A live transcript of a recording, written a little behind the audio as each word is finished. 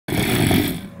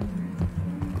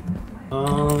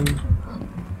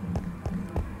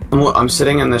I'm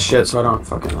sitting in this shit, so I don't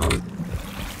fucking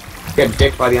get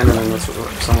dicked by the Enderman that's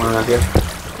somewhere around here.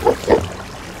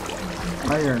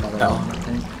 I hear another one, I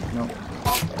think. Nope.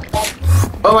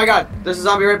 Oh my god, there's a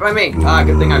zombie right by me. Ah,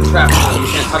 good thing I'm trapped. You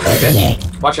can't touch me,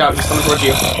 bitch. Watch out, he's coming towards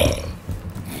you.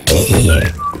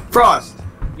 Frost!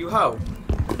 You hoe.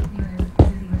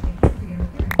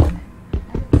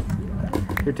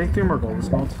 Here, take 3 more gold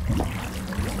smelts.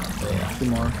 2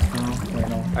 more. No, wait,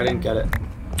 no. I didn't get it.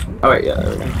 Oh wait, yeah,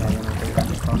 there we go.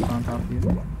 Cross on top of you.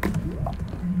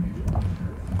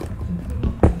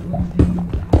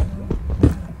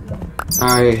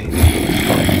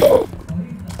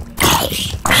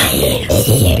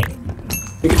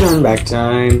 We can turn back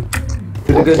time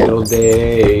to the good old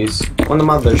days when the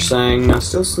mother sang. I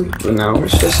still sleep, but now we're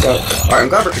stressed out. Alright, I'm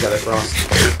glad we're together,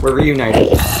 Frost. We're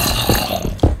reunited.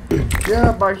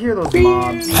 Yeah, but I hear those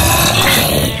mobs.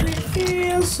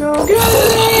 Feels so good.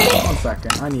 1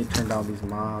 second, I need to turn down these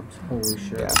mobs. Holy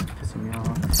shit, Yeah. it's pissing me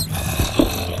off.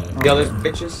 The other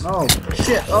bitches? Oh,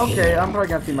 shit, okay, I'm probably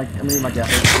gonna need my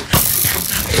gas.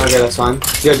 Okay, that's fine.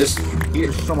 Yeah, just...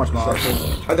 There's so much mobs.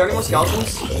 Are there any more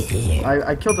skeletons?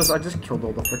 I killed this, I just killed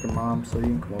all the freaking mobs, so you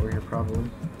can come over here probably.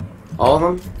 All of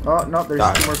them? Oh, no, there's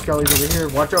 2 more skellies over here.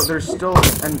 Watch out, there's still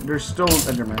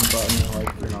Endermen, but I mean,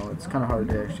 like, you know, it's kind of hard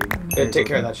to actually... Yeah, take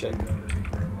care of that shit.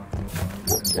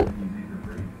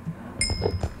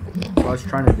 What I was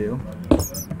trying to do.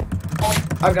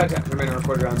 I've got to remain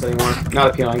recorded rounds anymore.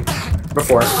 Not appealing.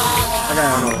 Before. I got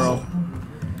ammo, bro.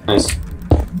 Nice.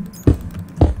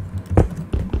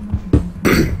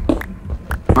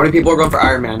 How many people are going for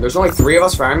Iron Man? There's only 3 of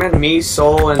us for Iron Man. Me,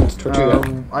 Soul, and Tortuga.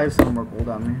 I have 7 more gold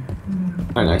on me.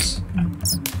 Oh, nice.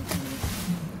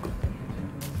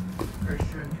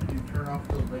 Christian, can you turn off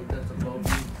the light that's above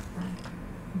you?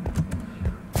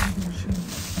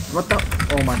 What the?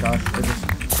 Oh my gosh, I just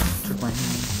took my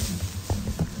hand.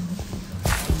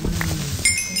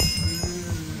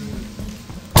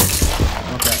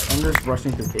 Okay, I'm just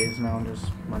rushing through caves now. I'm just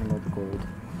mining all the gold.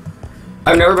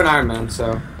 I've never been Iron Man,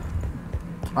 so...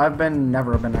 I've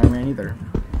never been Iron Man either,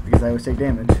 because I always take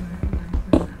damage.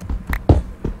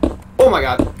 Oh my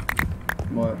god.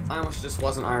 What? I almost just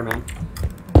wasn't Iron Man.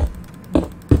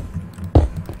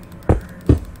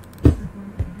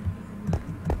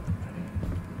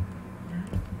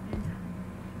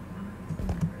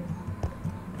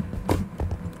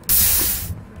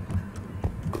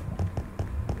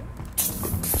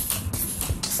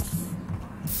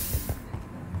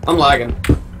 I'm lagging.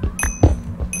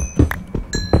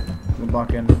 The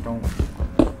bucket, don't.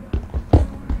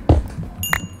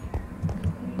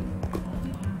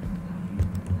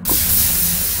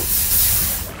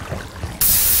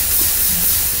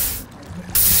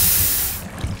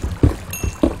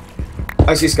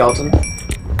 I see skeleton.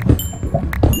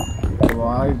 Well,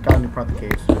 I got a new part of the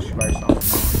cave, so just by yourself.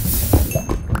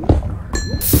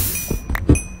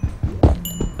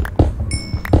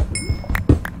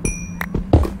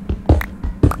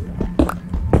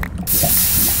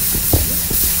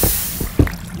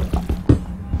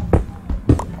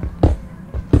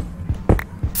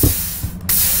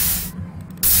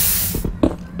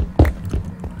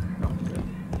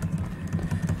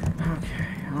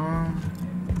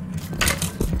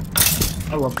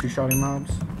 I love two-shotting mobs.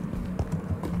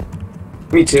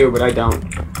 Me too, but I don't.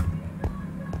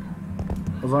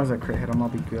 As long as I crit hit them, I'll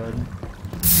be good.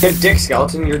 Hit dick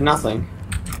skeleton, you're nothing.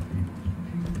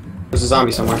 There's a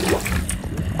zombie somewhere.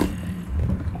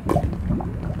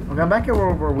 Okay, I'm back at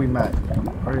where we met.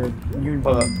 Or you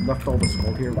left all this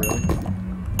gold here, really?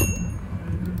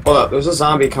 Hold up, there's a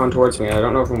zombie coming towards me. I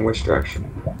don't know from which direction.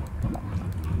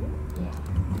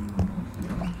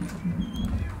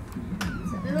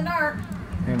 In the dark.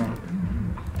 Hang on.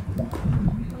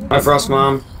 Hi, Frost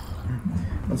Mom.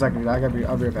 1 second, I'll be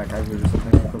right back. I have to do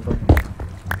something real quickly.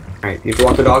 Alright, you have to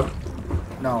walk the dog?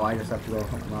 No, I just have to go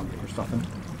help mom for something.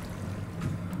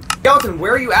 Skeleton,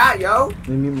 where are you at, yo?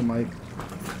 Leave me the mic.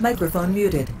 Microphone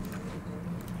muted.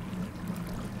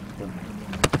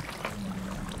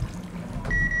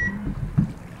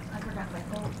 I forgot my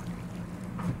phone.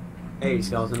 Hey,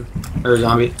 skeleton. Or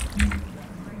zombie.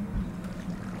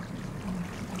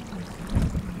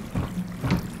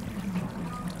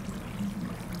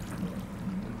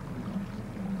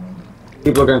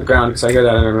 Keep looking at the ground because I hear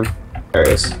that Enderman. There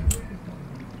he is.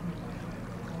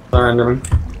 Sorry, Enderman.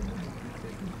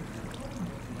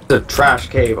 It's a trash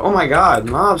cave. Oh my god,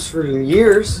 mobs for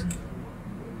years.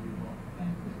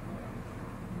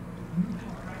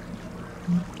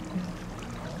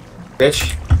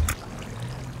 Bitch.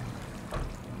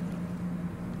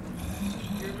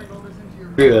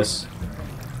 Do this.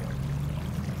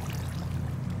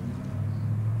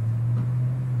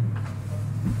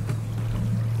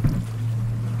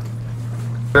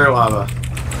 Pure lava.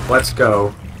 Let's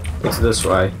go. It's this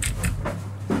way.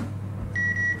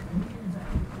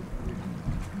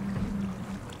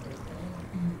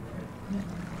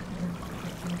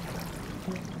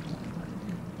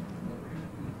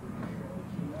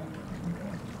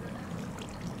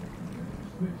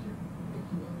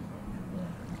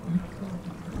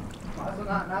 Why is it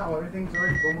not now? Everything's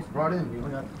already almost brought in. You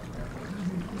only got...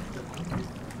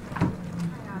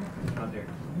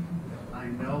 I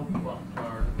know,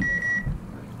 fucktard.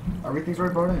 Everything's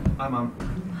already brought in. Hi, Mom.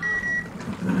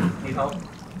 Need help?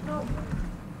 Nope.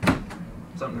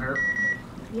 Something hurt?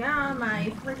 Yeah,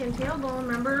 my freaking tailbone,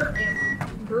 remember? I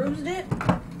bruised it.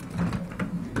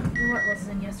 You weren't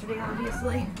listening yesterday,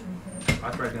 obviously.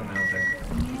 I tried doing my own thing.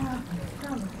 Yeah.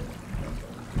 Probably.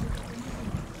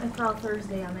 I fell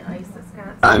Thursday on the ice that's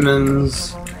got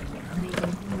Diamonds.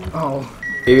 Oh.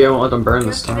 Maybe I won't let them burn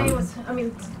this Yesterday time. was,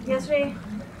 yesterday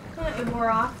it wore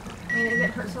off. I mean, it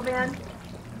didn't hurt so bad.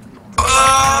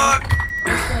 Sat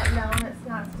down, it's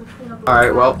not to clean up the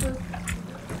Alright, well.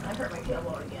 I hurt my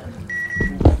tailbone again.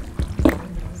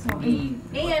 So,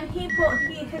 and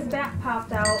his back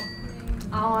popped out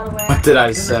all out of whack. What did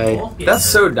I say? That's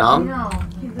so dumb. No,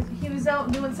 he was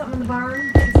out doing something in the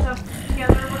barn, getting stuff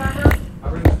together or whatever.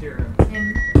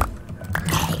 And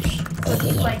so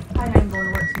he's like, I'm not even going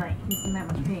to work tonight. He's in that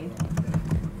much pain.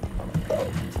 Oh,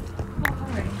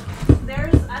 alright.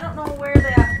 There's, I don't know where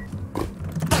that,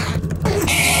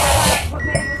 what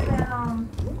bag was that,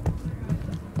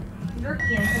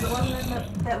 jerky in, because it wasn't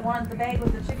in that one, the bag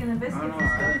with the chicken and biscuits and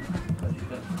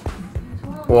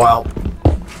stuff. Well, I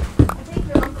think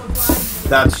your uncle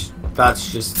drives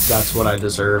that's what I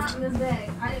deserved. not in this bag.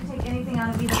 I didn't take anything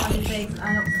out of either one of these bags.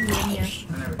 I don't see it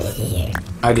in here.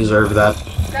 I deserved that.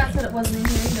 Scott said it wasn't in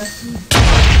here either.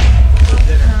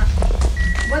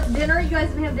 What's dinner? You guys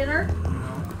didn't have dinner?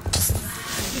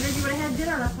 Figured you would have had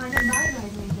dinner. That's why I didn't buy you guys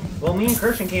anything. Well, me and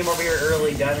Christian came over here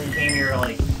early. Devin came here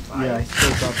like 5. Yeah, I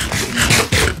still got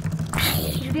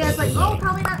Your dad's like, oh,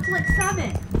 probably not till like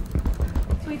 7.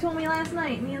 So he told me last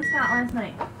night, me and Scott last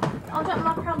night. I'll drop him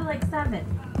off probably like 7.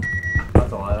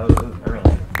 That's a lot. That was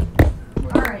early.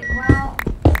 Alright, well.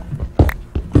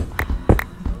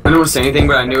 I didn't want to say anything,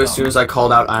 but I knew as soon as I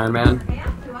called out Iron Man,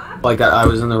 like that I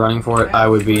was in the running for it, I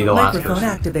would be the last Microphone person.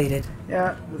 activated.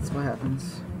 Yeah, that's what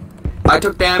happens. I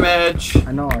took damage.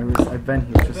 I know, I've been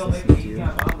here just listening to you.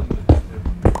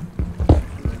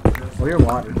 Oh, you're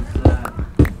water.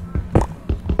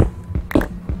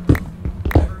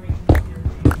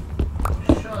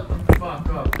 Shut the fuck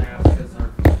up, ass kisser.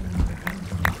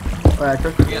 Oh, I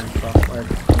took the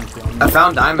stuff. I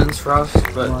found diamonds for us,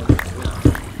 but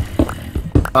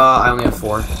I only have 4.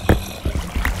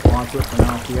 Want it for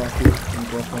now if you got to. And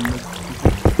go from this.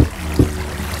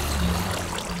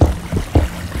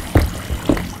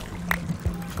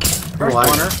 First Why?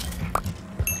 corner.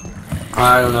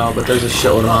 I don't know, but there's a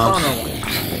shitload of mobs.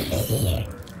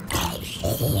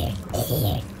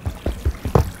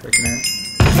 Breaking it.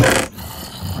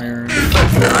 Iron.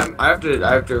 I have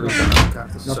to reset.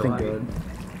 This is so Nothing laggy. good.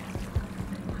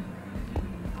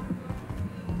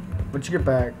 Once you get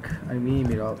back, I mean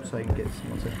meet up so I can get some,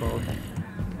 what's it called? So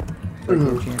I can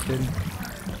get enchanted.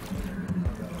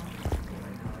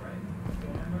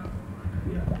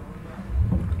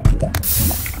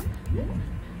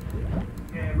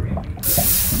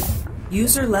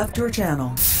 User left your channel.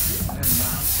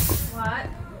 What?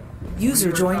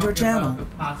 User joined your channel. The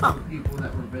possible people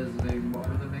that were visiting, what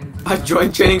were the names? I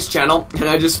joined Channing's channel and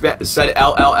I just said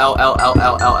L,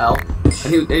 and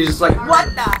he's just like,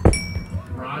 what the?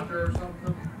 Roger or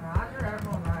something? Roger? I don't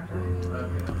know Roger.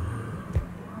 Okay.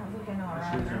 I don't think I know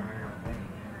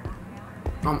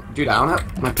Roger. Dude, I don't have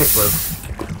my pick broke.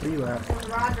 Where you at? There's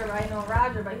Roger, I know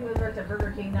Roger, but he was worked at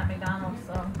Burger King, not McDonald's,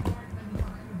 so.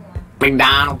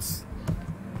 McDonald's.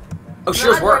 Oh,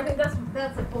 sure, Roger, I work. think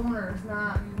that's the owners,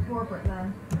 not corporate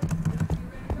then.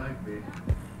 Might be.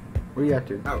 Where you at,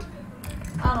 dude? Oh.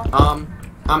 I don't know.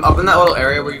 I'm up in that little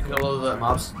area where you kill all the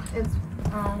mobs. It's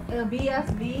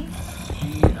BSB.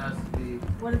 BSB.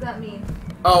 What does that mean?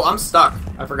 Oh, I'm stuck.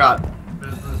 I forgot.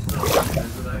 Business still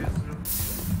visit, I assume.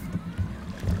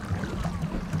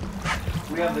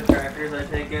 We have the crackers, I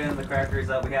take it, and the crackers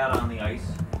that we had on the ice.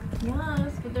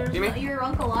 Yes, but there's Jimmy? not, your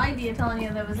Uncle Idea telling you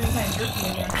there was inside jerky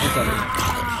in there.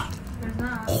 There's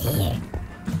not.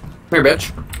 Come here,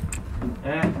 bitch.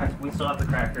 We still have the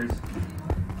crackers.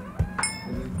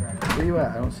 Where you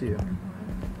at? I don't see you.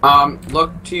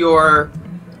 Look to your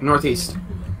northeast.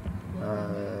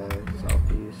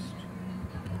 Southeast.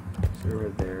 So you're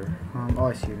right there. Oh,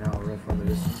 I see you now. Right from the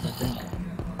distance, I think.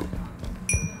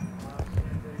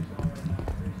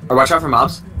 Or watch out for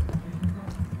mobs.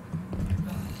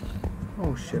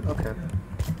 shit. Okay.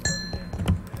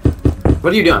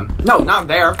 What are you doing? No, not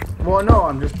there. Well, no,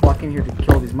 I'm just walking here to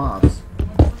kill these mobs.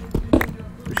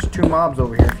 There's 2 mobs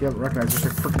over here. If you haven't recognized,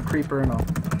 there's a freaking creeper and a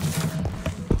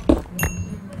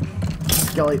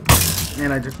skelly,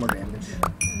 and I took more damage.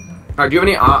 Alright, do you have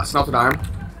any smelted iron?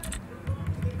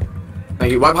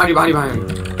 Thank you. Right behind you, behind you,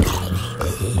 behind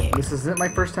you. This isn't my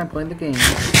first time playing the game.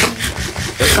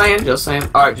 Just saying, just saying.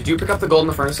 Alright, did you pick up the gold in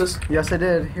the furnaces? Yes, I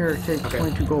did. Here, take Okay.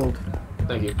 22 gold.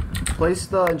 Thank you. Place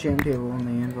the enchantment table on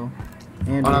the anvil.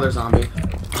 And Another zombie.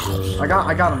 I got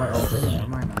him my never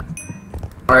mind that.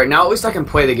 Alright, now at least I can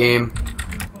play the game.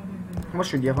 How much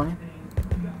string do you have on you?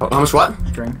 How much what?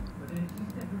 String.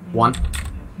 1.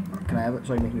 Can I have it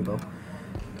so I can make a new bow?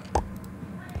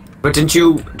 But don't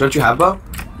you have bow?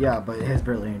 Yeah, but it has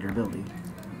barely any durability.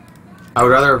 I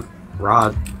would rather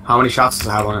rod. How many shots does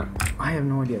it have on it? I have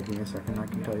no idea. Give me a second. I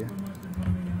can tell you.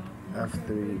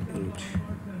 F3H.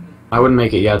 I wouldn't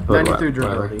make it yet, but 93 whatever.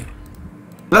 durability.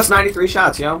 That's 93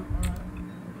 shots, yo.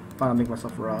 Fine, I'll make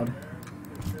myself a rod.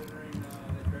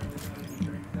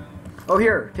 Oh,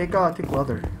 here. Take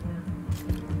leather.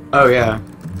 Oh, yeah.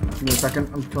 Give me a second.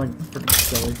 I'm killing freaking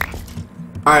skelly.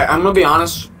 Alright, I'm gonna be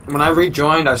honest. When I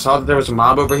rejoined, I saw that there was a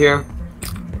mob over here.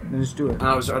 Then just do it. And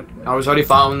I was already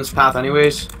following this path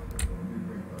anyways.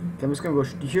 Okay, I'm just gonna go.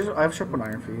 I have sharpened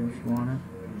iron for you if you want it.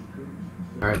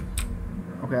 Alright.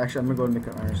 Okay, actually, I'm gonna go and make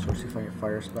an iron sword, see if I get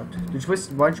fire spec.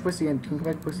 Why don't you place the anvil? Can you come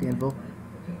back and place the anvil?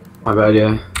 My bad,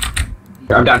 yeah.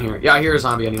 Here, I'm down here. Yeah, I hear a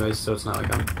zombie anyways, so it's not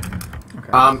like I'm...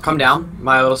 Okay. Come down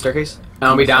my little staircase. And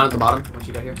I'll be down at the bottom once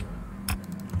you get here.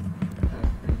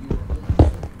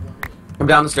 Come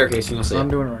down the staircase and you'll see I'm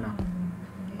it. doing it right now.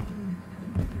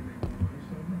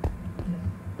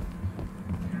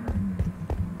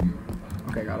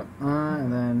 Okay, got it.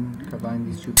 And then combine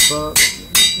these 2 books.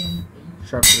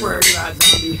 Sharp 3. Where are you at,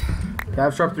 zombie? Okay, I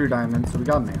have sharp 3 diamonds, so we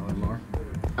got nail and more.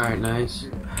 Alright, nice.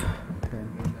 Okay.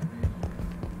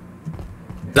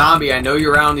 Zombie, I know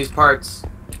you're around these parts.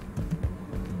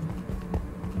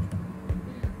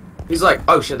 He's like,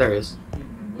 oh shit, there he is.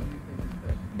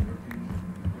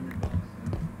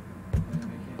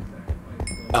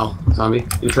 Oh, zombie,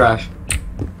 you trash.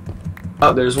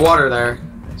 Oh, there's water there.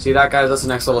 See that, guys? That's the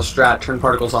next little strat. Turn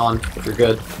particles on if you're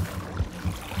good.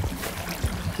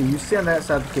 Okay, you stay on that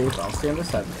side of the cave, I'll stay on this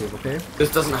side of the cave, okay?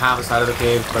 This doesn't have a side of the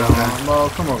cave, but okay. Well,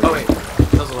 come over. Oh wait,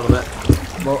 it does a little bit.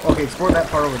 Well, okay, explore that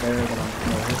part over there, then I'll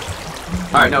come over here.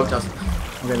 Alright, no, it doesn't.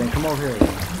 Okay, then come over here.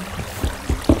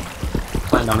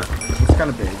 Land on it. It's kind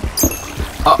of big.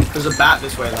 Oh, there's a bat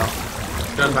this way though.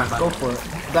 Go Go for it.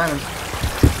 Diamonds.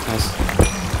 Nice.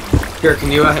 Here,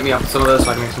 can you hit me up with some of those so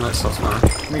I can make some stuff tomorrow?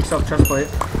 Make yourself chest plate.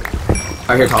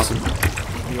 Alright, here, toss them.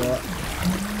 Yeah.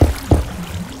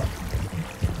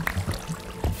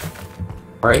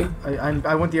 Right?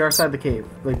 I went the other side of the cave,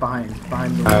 like behind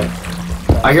the. Alright.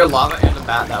 I hear lava and a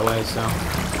bat that way, so.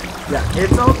 Yeah,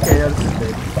 it's okay. That's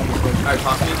big. Alright,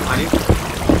 toss me behind you.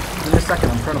 Give me a second.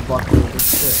 I'm trying to block through this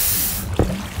shit.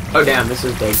 Oh damn, this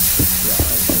is big. Yeah.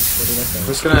 What did I say? I'm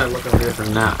just gonna look over here for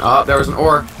now. Oh, there was an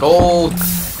ore. Gold!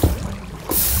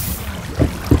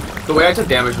 The way I took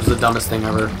damage was the dumbest thing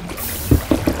ever.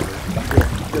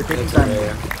 Here, take your It's time. okay,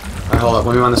 yeah. Alright, hold up.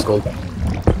 Let me run this gold. Boom.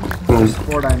 There's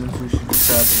 4 diamonds. We should just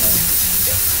grab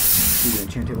and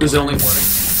enchant table. Is it only 40?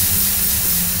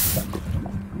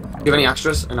 Do you have any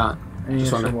extras or not? Any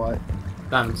Just extra wondering. what?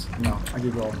 Diamonds. No, I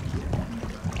gave you all.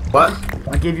 What?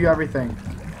 I gave you everything.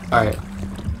 Alright.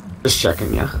 Just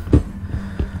checking, yeah.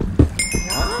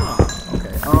 Ah,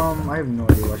 okay. I have no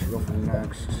idea what I should go for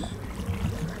next.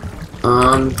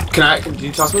 Can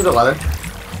you toss me the leather?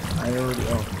 I already.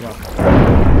 Oh, yeah.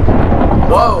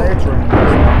 Whoa! It's raining.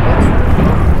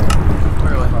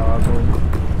 Really?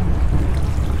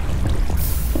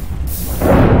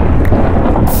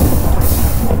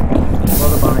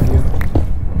 Brother behind you.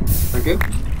 Thank you.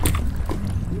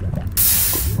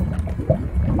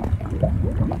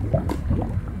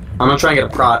 I'm gonna try and get a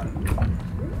prot.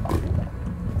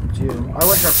 It's you. I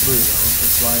like our blue though.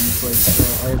 That's why I'm just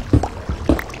like.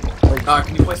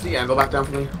 Can you place the anvil back down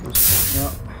for me?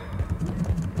 Yeah.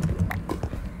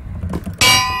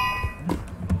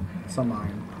 Some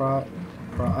iron. Prot.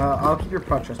 I'll keep your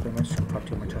prot chest plate. I'm just gonna prot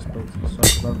 2 of my chest plates. So I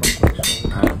can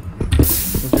Alright.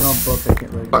 If you don't book, I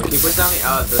can't really. Can you place down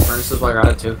the furnaces while you're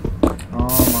at it too?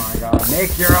 Oh my god.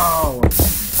 Make your own!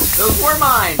 Those were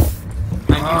mine!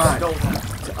 And you stole them.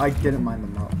 I didn't mind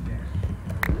them up.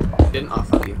 Didn't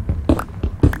off of you.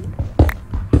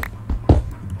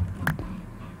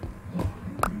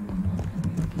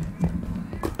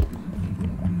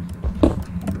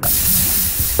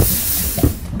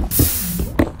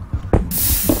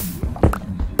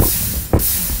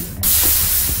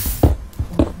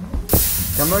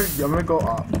 gonna go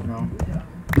up. You know. I'm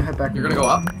gonna head back. You're gonna go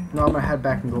up? No, I'm gonna head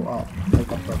back and go up.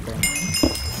 Like up that thing.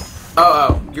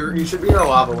 Oh, you should be in the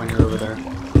lava when you're over there. And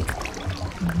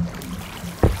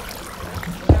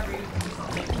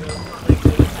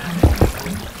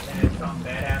if something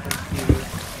bad happens to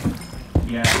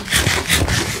you, yeah.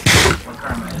 What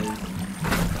karma is?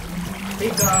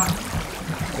 Pizza!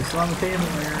 It's on the table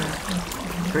there.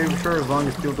 Pretty sure as long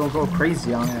as people don't go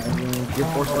crazy on it. I mean, you're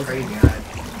forced to crazy on it.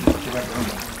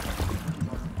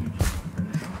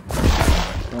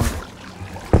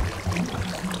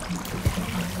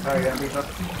 Oh, you got pizza?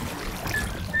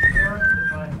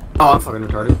 Oh, I'm fucking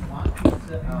retarded.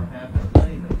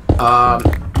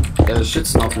 Yeah, there's shit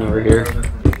smelting over here.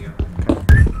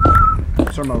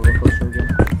 Start my roller coaster again.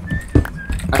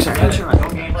 Actually, I'm pretty sure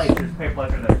Don't gain plates, there's paper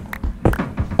plates right there.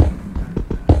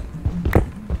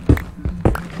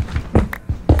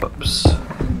 Oops.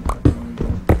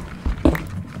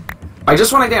 I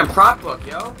just want a damn prop book,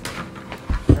 yo.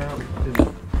 Yeah.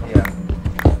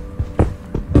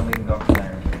 Then we can go from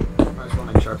there. I just want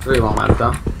to make sure. Pretty well, man,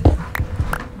 though.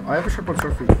 I have a sharp book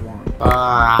surfer if you want.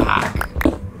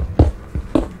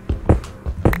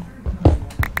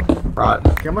 Right.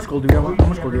 Okay, how much gold do you have? How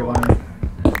much gold do you have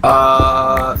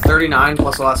on? 39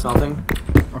 plus a lot smelting.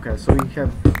 Okay, so we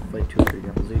have like 2 or 3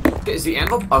 apples each. Is the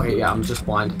anvil? Okay, yeah, I'm just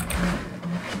blind.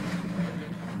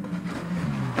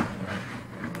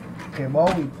 Okay,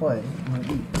 while we play, I'm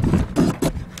gonna eat.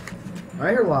 I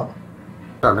hear lava.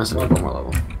 Start messing with one more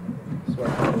level. So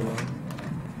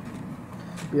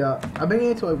yeah, I've been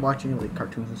into like watching like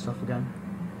cartoons and stuff again.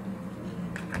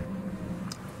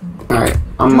 Alright,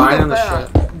 I'm mining the shit.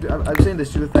 I'm saying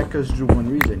this to the fact because there's one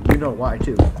reason. You know why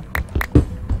too.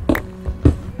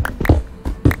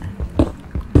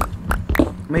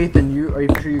 Nathan, are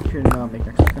you sure you can make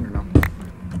next weekend or no?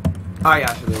 Oh yeah,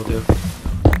 I should be able to.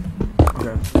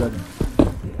 Okay, good.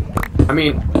 I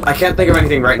mean, I can't think of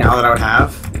anything right now that I would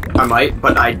have. I might,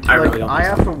 but I really don't. I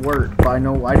have to work, but I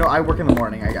know I work in the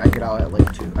morning. I get out at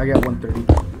like 2. I get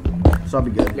 1:30, so I'll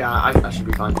be good. Yeah, I should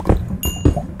be fine.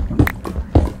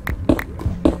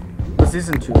 But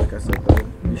season 2, like I said though,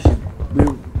 we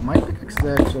might fix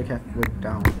that actually have to go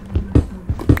down.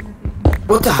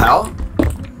 What the hell?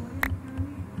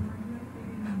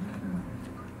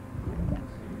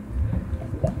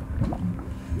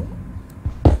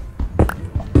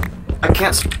 I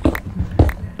can't.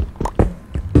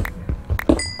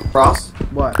 Frost?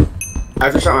 What? I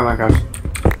have to shut my Minecraft.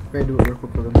 Okay, do it real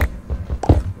quick with him.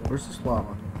 Where's this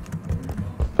lava?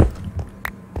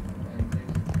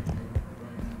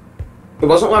 It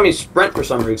wasn't letting me sprint for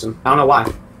some reason. I don't know why.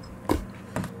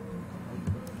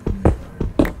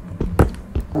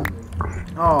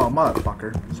 Oh,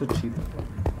 motherfucker. So cheap.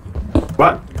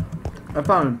 What? I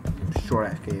found a short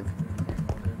ass cave.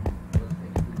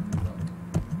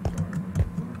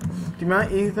 Do you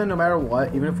mind, Ethan, no matter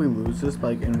what, even if we lose this,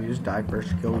 like, and we just die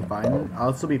first kill, we fine,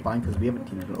 I'll still be fine because we haven't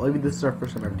teamed it. Like, this is our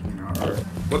first time ever teaming our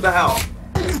What the hell?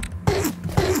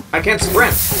 I can't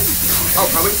sprint. Oh,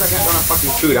 probably because I can't run out of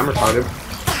fucking food. I'm retarded.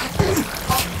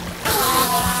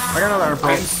 I got another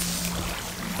iron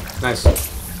Nice.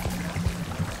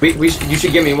 You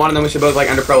should give me one, and then we should both like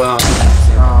ender pearl it on.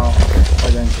 Oh, I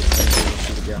then should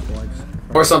the apple legs.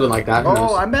 Or something like that. Who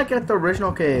knows? Oh, I'm back at the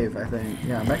original cave, I think.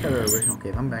 Yeah, I'm back at the original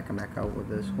cave. I'm back out with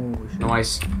this. Holy shit.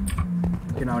 Nice.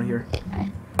 Get out of here.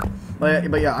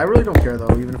 But yeah, I really don't care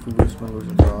though, even if we lose, win, lose,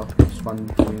 and draw. It's fun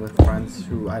teaming with friends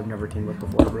who I've never teamed with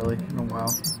before, really, in a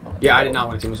while. Yeah, I did not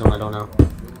want to team with someone I don't know.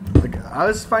 Like, I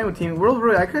was fine with teaming.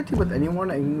 Really, I could team with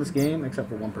anyone in this game except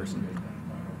for one person.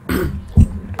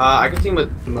 I could team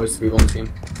with most people on the team.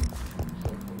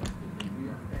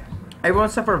 Everyone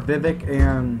except for Vivek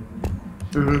and...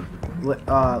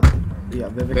 yeah,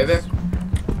 Vivek.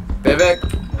 Vivek,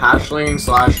 Hashling,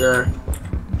 Slasher,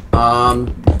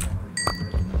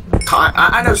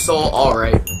 I know Soul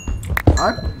alright.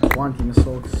 I want team of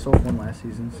Soul. Soul won last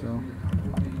season, so...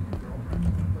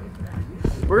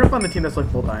 We're gonna find the team that's like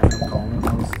full diamond, I'm calling it.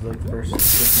 This is like the first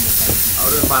I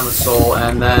would have been fine with Soul,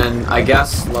 and then, I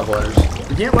guess, levelers.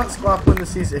 We can't let Skloff win the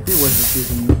season if he wins the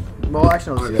season. Well,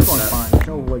 actually, no, it's going fine. There's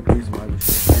no like reason why we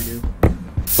should do.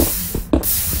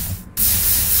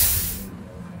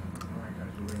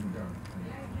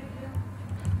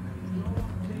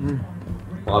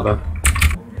 Lava.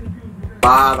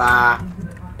 Bye-bye.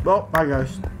 Well, bye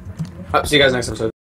guys. See you guys next episode.